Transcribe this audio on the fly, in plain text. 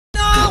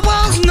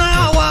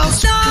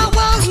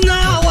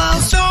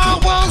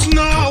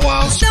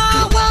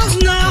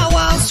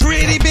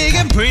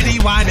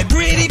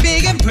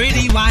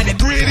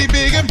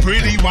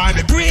pretty wide,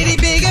 pretty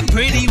big and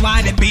pretty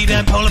wide. Beat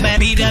up polar bear,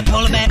 beat up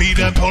polar bear, beat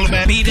up polar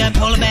bear, beat up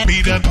polar bear,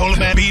 beat up polar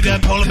bear, beat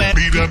up polar bear,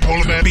 beat up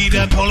polar bear, beat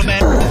up polar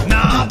bear.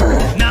 Knob,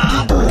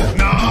 knob,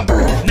 knob,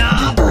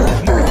 knob.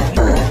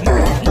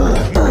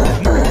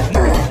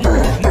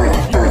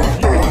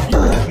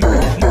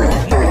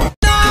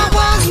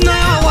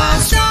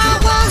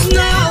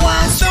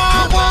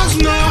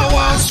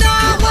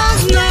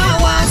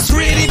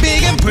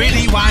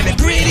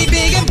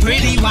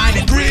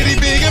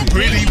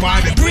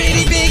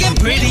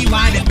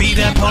 Beat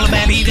up polar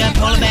bear, beat up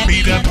polar bear,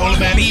 beat up polar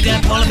bear, beat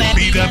up polar bear,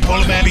 beat up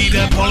polar bear, beat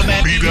up polar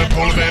bear, beat up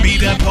polar bear,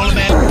 beat up polar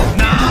bear.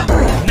 Knob,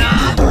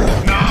 knob,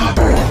 knob,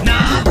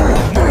 knob.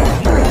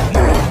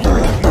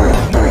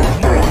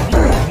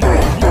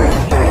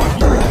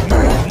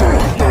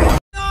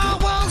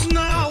 Narwhals,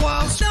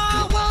 narwhals,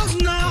 narwhals,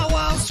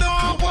 narwhals,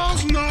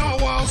 narwhals,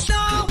 narwhals,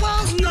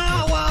 narwhals,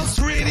 narwhals.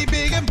 Pretty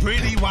big and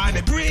pretty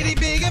wide, pretty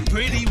big and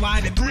pretty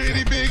wide,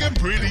 pretty big and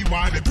pretty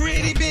wide,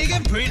 pretty big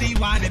and pretty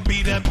wide.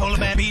 Beat up polar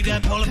bear, beat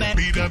up polar bear,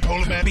 beat up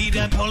polar bear, beat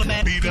up polar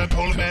bear, beat up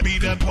polar bear,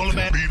 beat up polar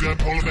bear, beat up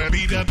polar bear,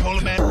 beat up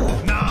polar bear.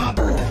 Knob,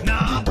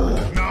 knob,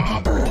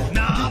 knob,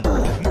 knob.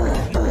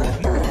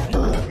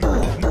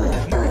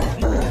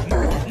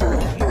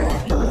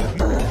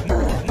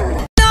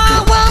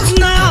 Narwhals,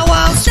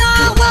 narwhals,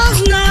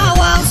 narwhals,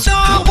 narwhals,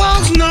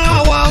 narwhals,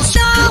 narwhals,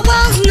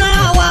 narwhals,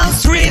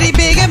 narwhals. Pretty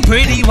big and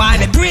pretty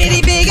wide,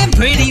 pretty big and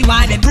pretty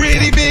wide,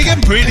 pretty big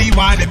and pretty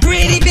wide,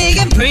 pretty big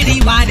and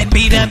pretty wide.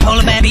 Beat up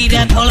polar bear, beat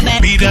up polar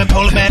bear, beat up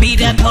polar bear,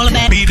 beat up polar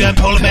bear, beat up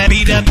polar bear,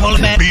 beat up polar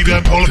bear, beat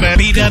up polar bear,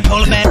 beat up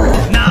polar bear.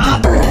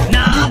 Knob,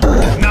 knob,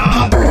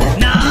 knob,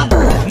 knob.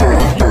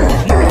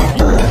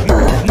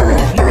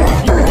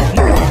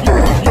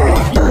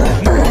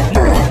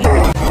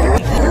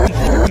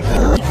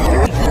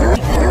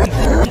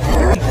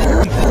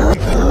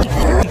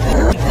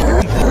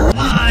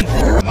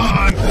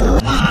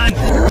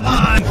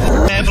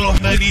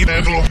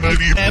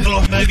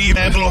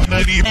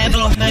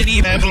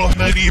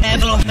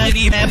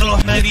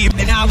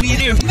 Now we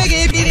do, make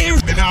it be there.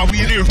 Now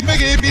we do,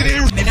 make it be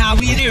there. Now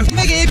we do,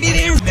 make it be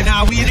there.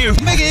 Now we do,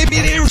 make it be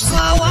there.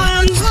 Slow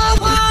on, slow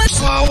on,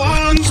 slow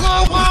on,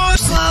 slow on,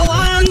 slow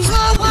on,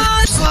 slow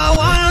on, slow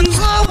on,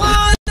 slow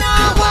on.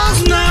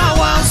 Narwhals,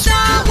 narwhals,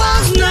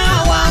 narwhals,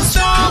 narwhals,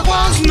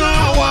 narwhals,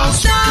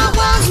 narwhals,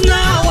 narwhals,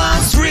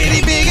 narwhals.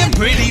 Pretty big and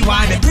pretty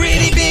wide,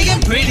 pretty big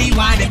and pretty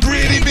wide,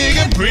 pretty big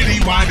and pretty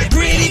wide,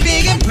 pretty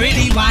big and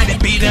pretty wide.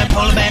 Beat up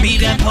polar bear,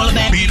 beat up polar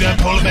bear, beat up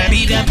polar bear,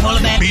 beat up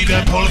polar bear, beat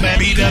up polar bear,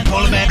 beat up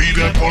polar bear, beat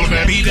up polar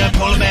bear, beat up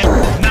polar bear.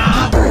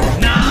 Knob,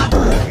 knob, knob, knob.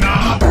 Narwhals, narwhals, narwhals, narwhals, narwhals, narwhals, narwhals, narwhals. Pretty big and pretty wide, pretty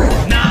big and pretty wide, pretty big and pretty wide, pretty big and pretty wide. Beat up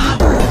polar bear, beat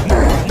up polar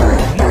bear, beat up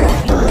polar bear,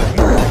 beat up polar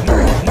bear, beat up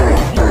polar bear,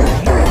 beat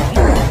up polar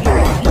bear, beat up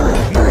polar bear, beat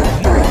up polar bear.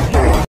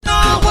 Knob, knob, knob, knob.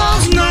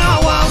 Narwhals,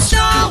 narwhals,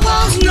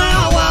 narwhals, narwhals,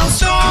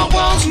 narwhals,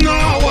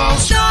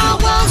 narwhals,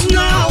 narwhals,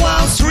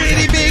 narwhals.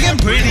 Pretty big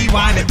and pretty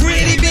wide,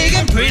 pretty big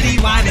and pretty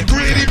wide,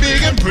 pretty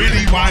big and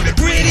pretty wide,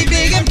 pretty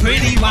big and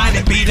pretty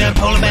wide. Beat up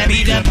polar bear,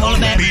 beat up polar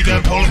bear, beat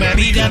up polar bear,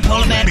 beat up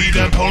polar bear, beat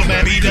up polar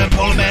bear, beat up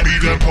polar bear,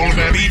 beat up polar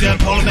bear, beat up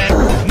polar bear.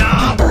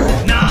 Knob,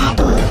 knob,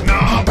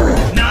 knob,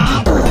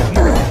 knob.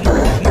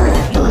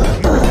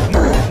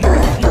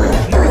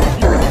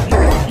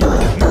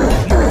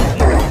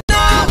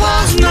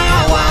 Narwhals,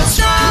 narwhals,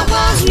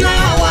 narwhals,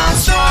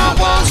 narwhals,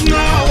 narwhals,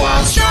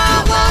 narwhals,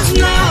 narwhals,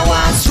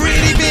 narwhals.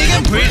 Pretty big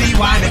and pretty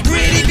wide,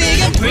 pretty big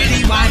and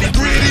pretty wide,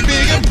 pretty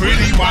big and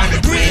pretty wide,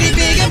 pretty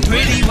big and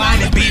pretty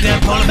wide. Beat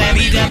up polar bear,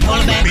 beat up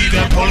polar bear, beat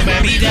up polar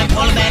bear, beat up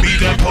polar bear,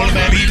 beat up polar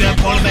bear, beat up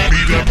polar bear,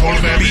 beat up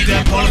polar bear, beat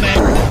up polar bear.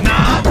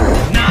 Knob,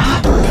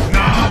 knob,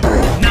 knob,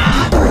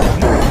 knob.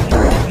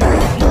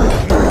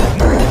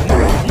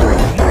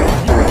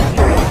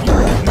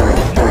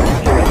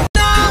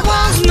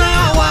 Narwhals,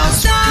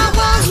 narwhals,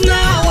 narwhals,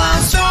 narwhals,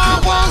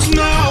 narwhals,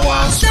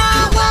 narwhals,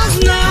 narwhals,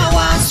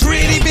 narwhals.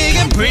 Pretty big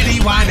and pretty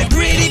wide,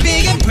 pretty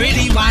big and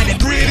pretty wide,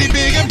 pretty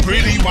big and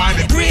pretty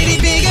wide, pretty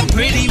big and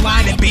pretty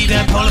wide. Beat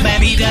up polar bear,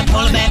 beat up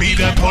polar bear,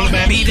 beat up polar bear,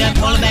 beat up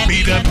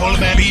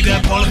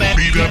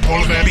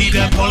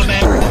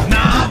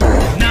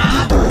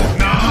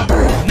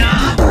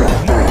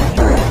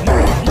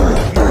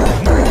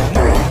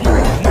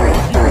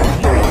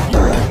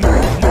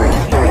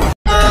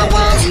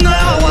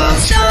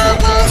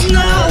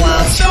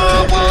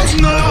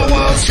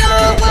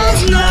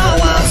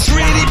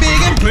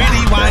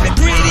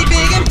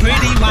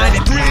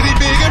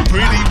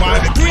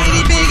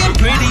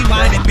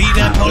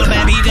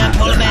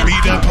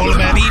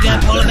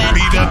polar bear,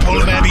 beat up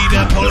polar bear, beat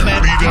up polar bear,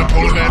 beat up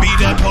polar bear,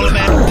 beat up polar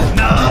bear.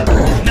 Knob,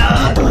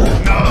 knob,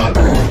 knob,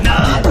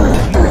 knob.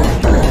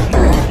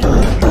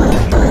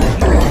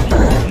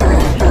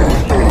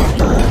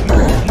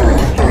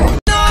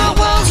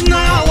 Narwhals,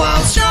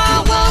 narwhals,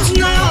 narwhals,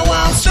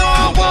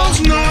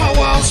 narwhals, narwhals,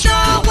 narwhals,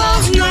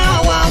 narwhals,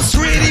 narwhals.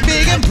 Pretty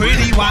big and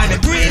pretty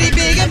wide, pretty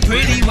big and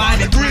pretty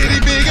wide, pretty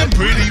big and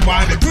pretty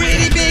wide,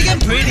 pretty big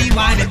and pretty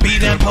wide.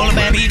 Beat up polar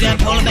bear, beat up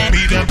polar bear,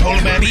 beat up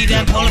polar bear, beat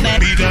up polar bear,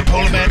 beat up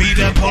polar bear, beat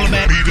up polar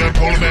bear, beat up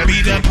polar bear,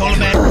 beat up polar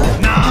bear.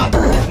 Knob,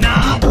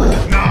 knob,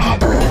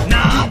 knob, knob.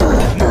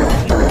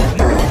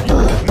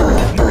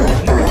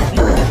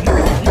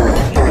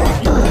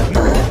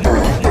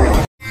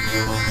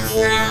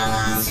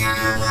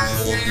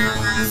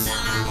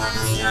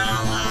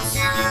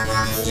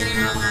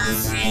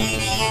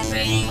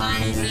 pretty white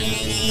and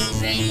pretty big,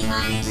 pretty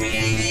white and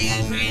pretty big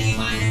and pretty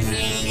white and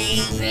pretty big,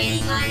 pretty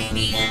white and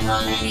beat and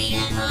hold and beat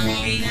and hold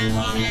and beat and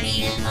hold and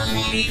beat and hold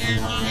and beat and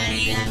hold and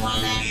beat and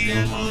hold and beat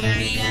and hold and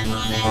beat and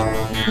hold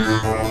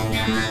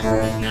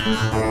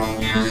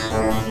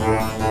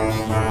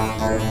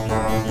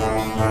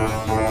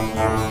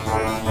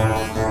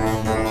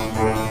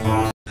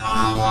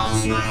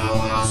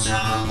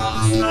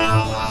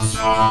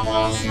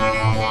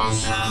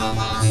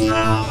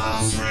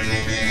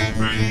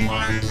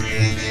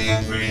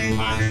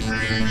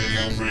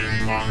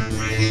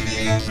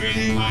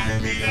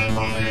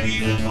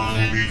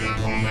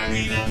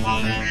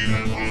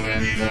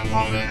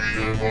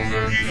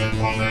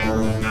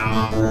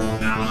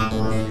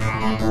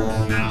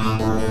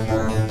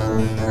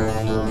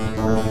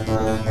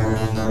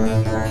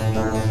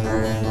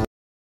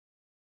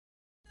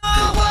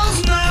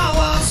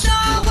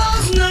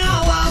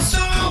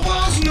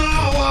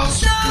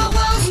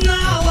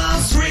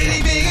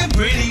pretty big and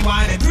pretty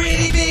white and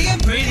pretty big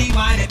and pretty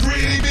white and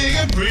pretty big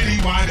and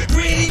pretty white and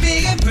pretty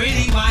big and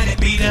pretty white and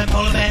beat and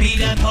hold and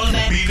beat and hold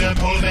and beat and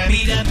hold and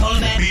beat and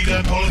hold and beat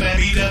and hold and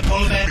beat and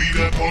hold and beat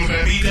and hold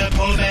and beat and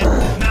hold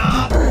and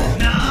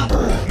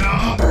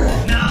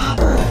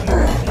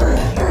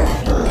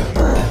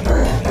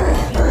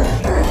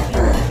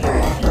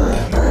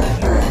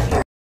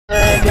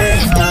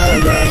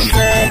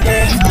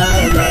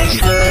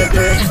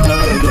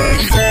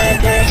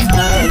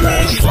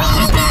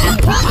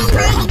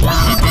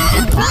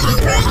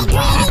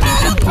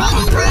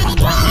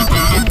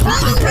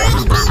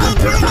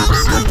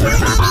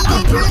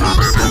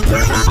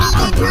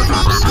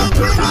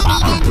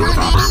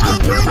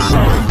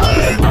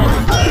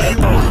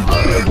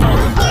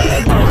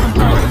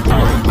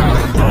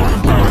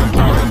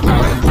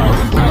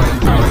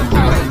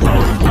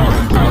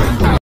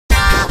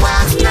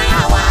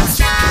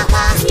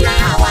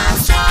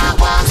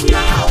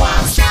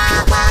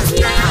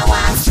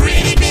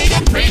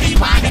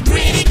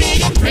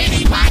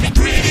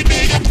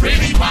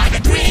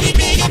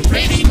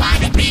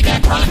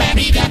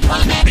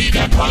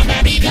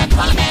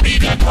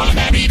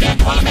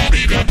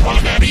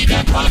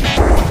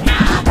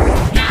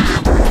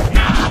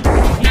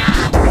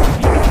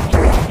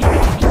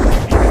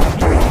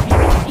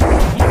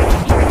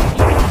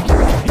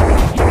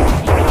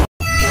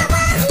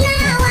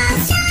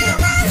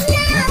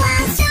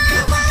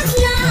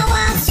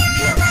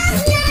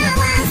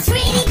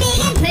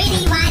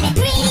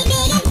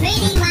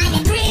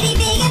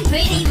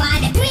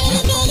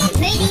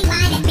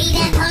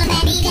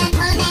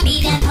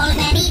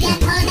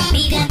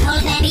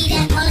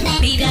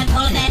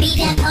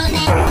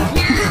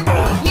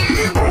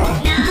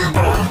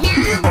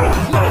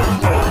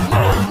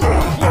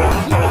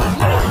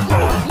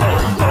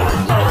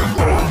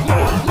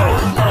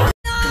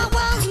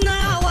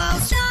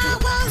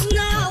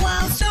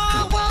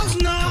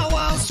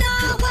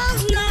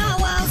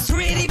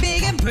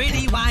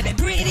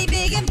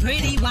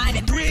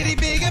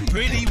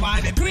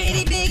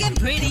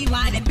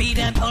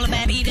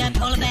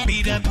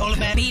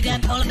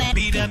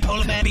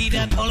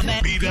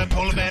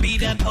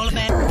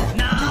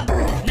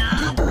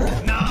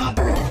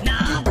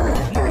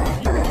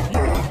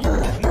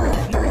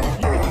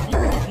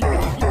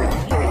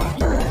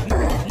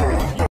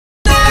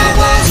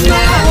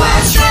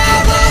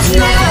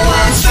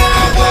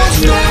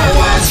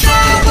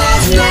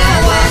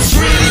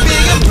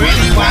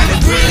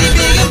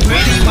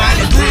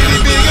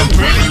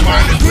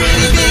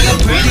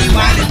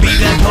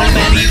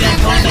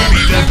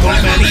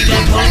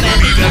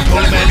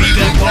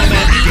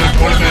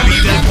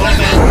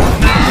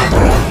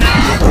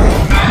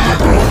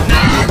Nah.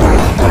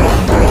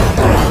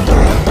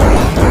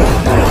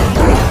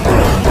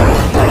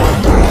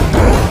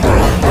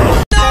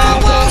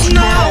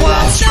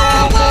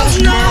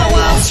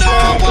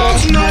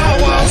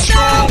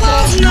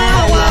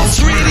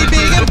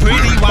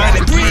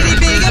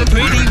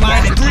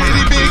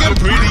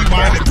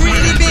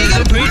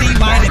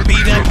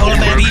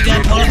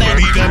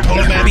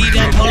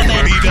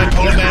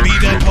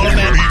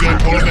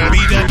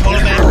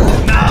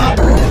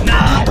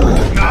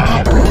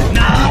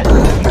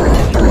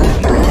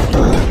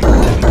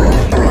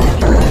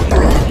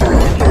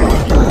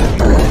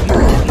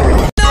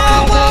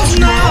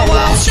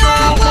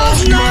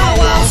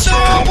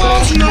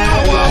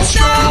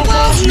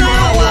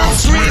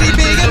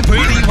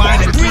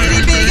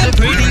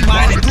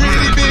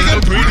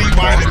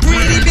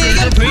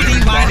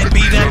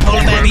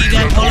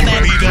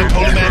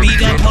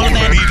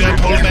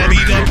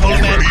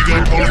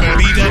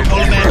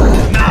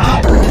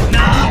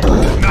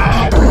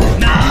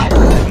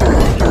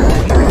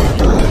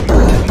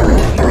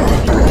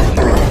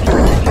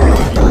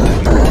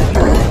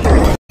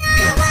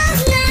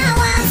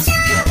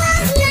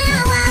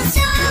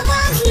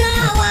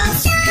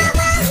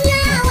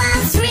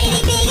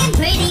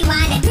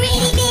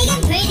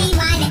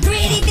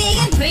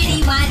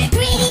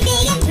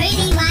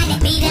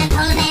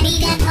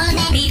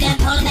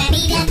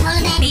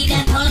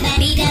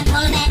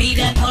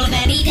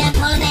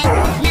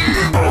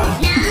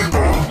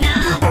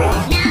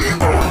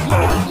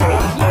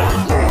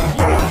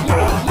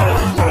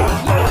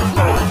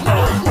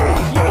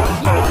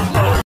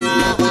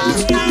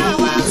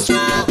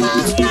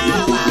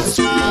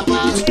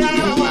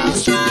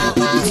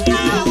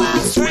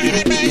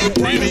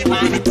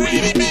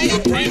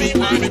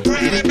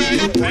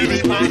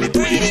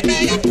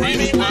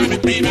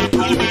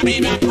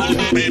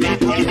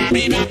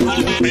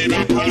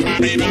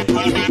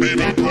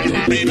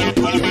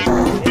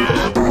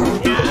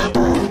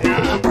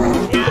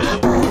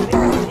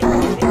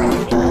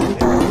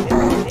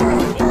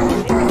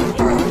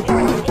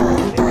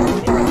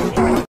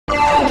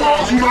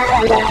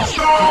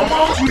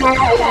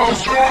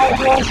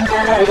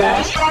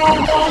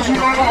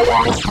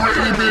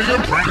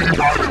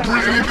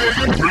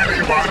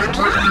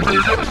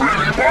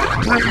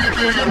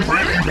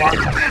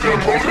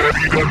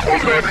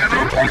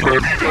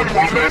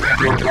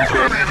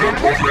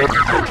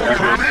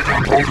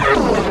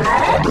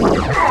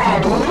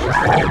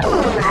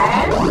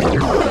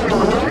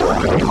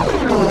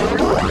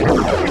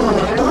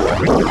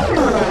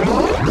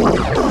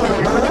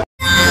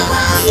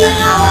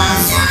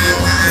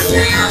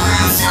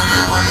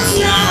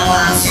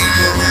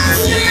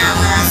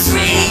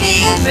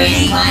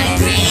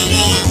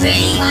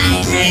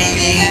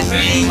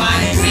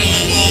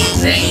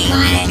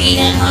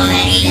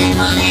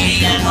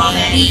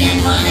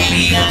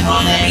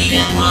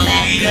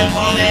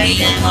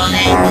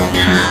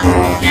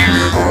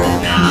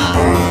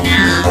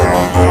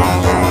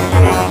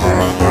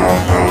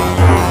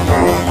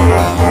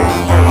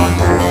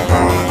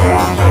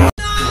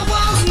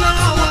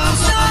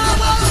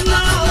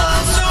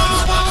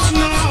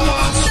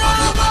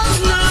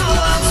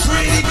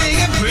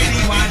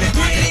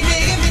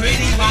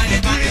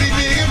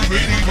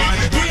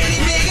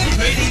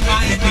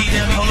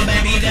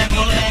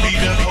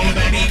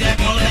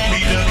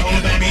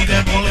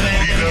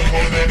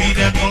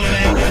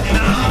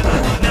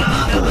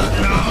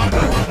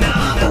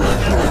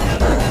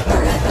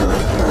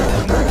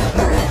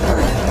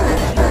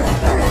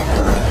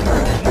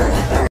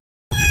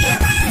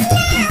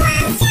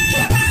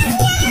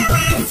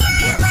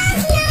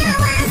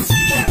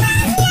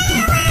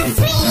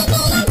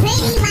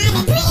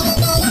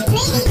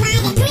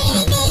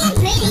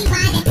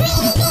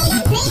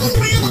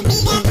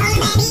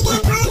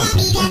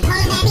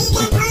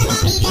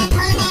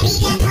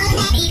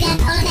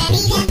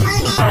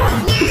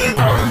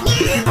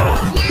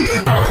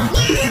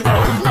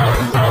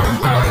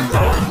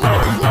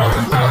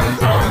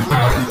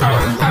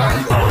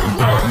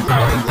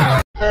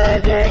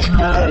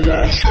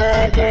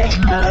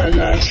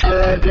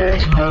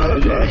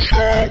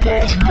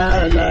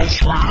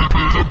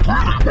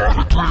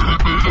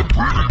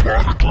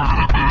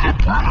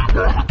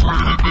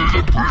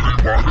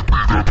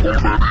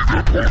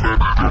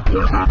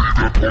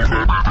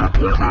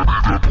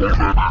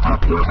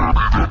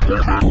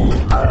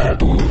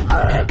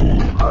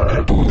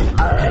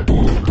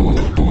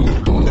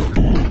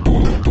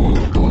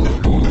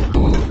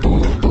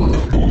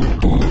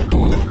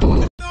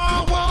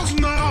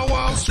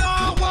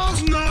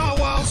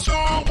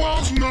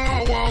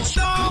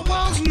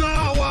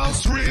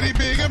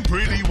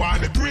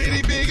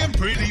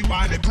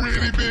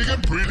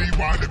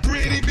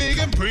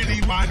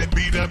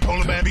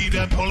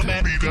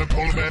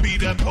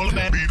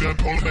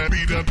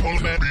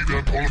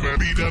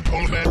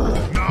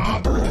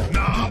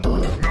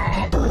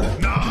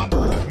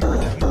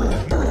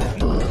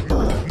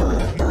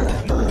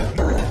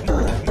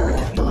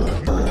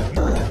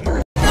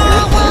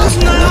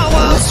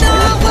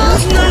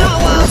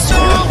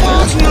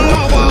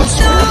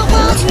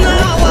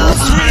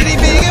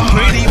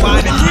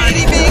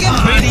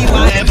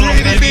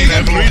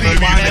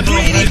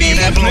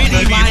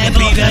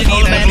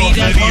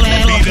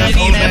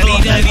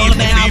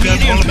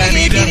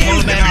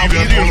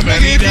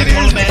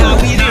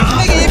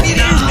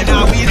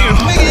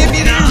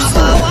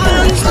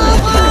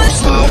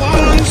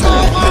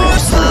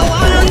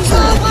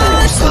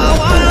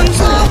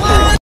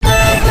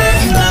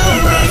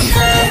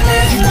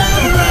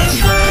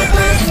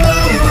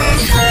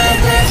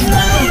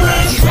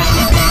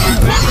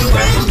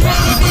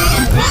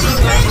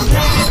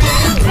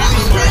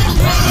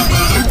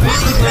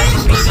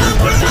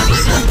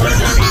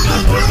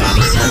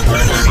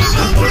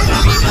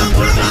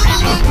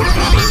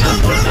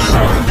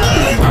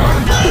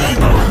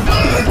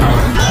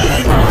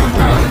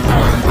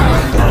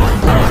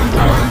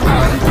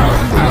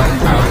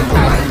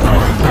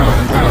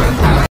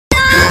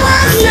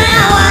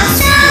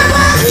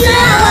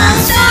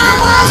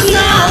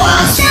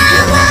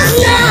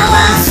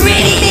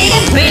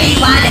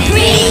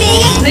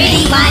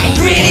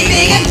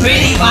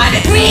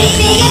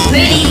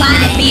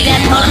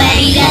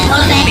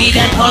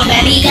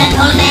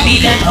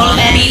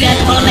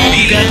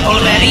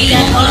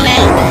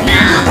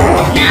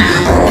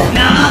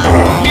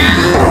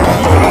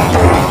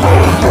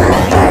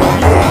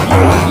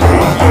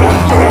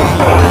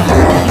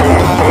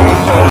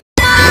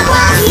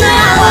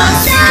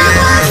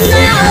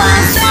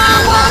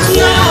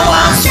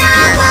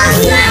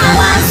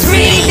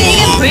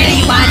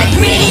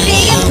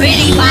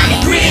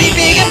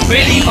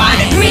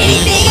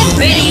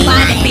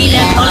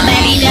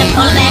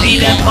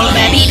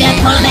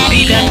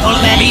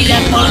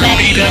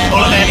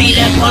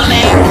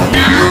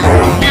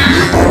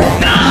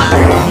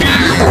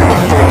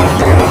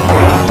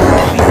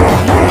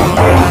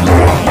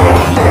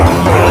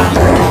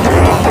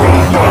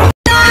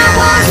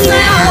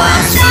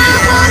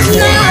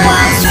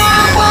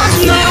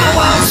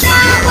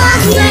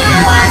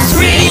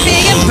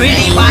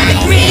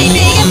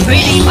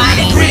 pretty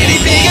white, pretty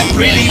big and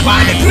pretty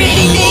white,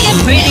 pretty big and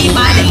pretty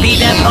white. Be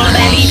the polar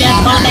bear, be the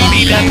polar bear,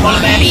 be the polar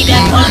bear, be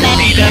the polar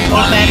bear,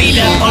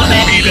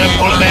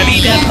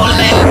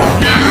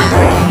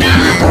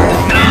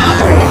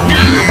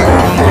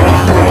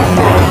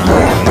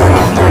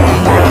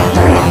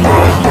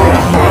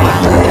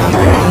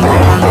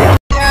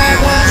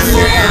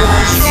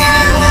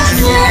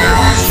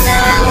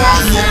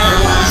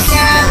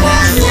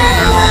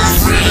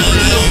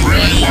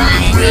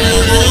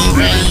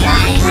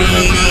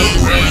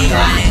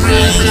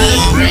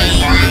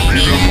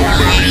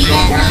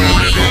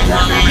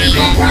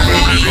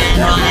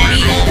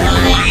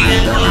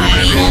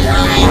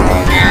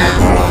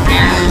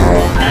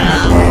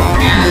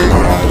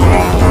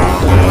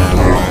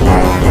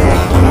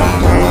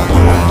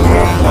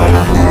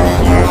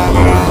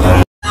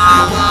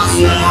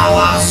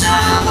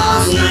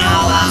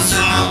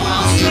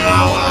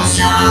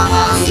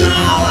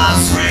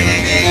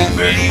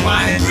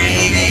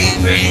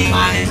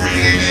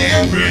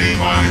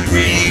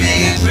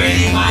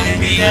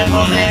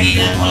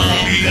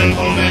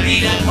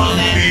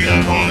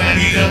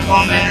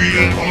 be the polar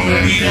bear, be the polar bear, be the polar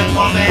bear, be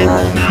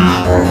the polar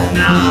bear.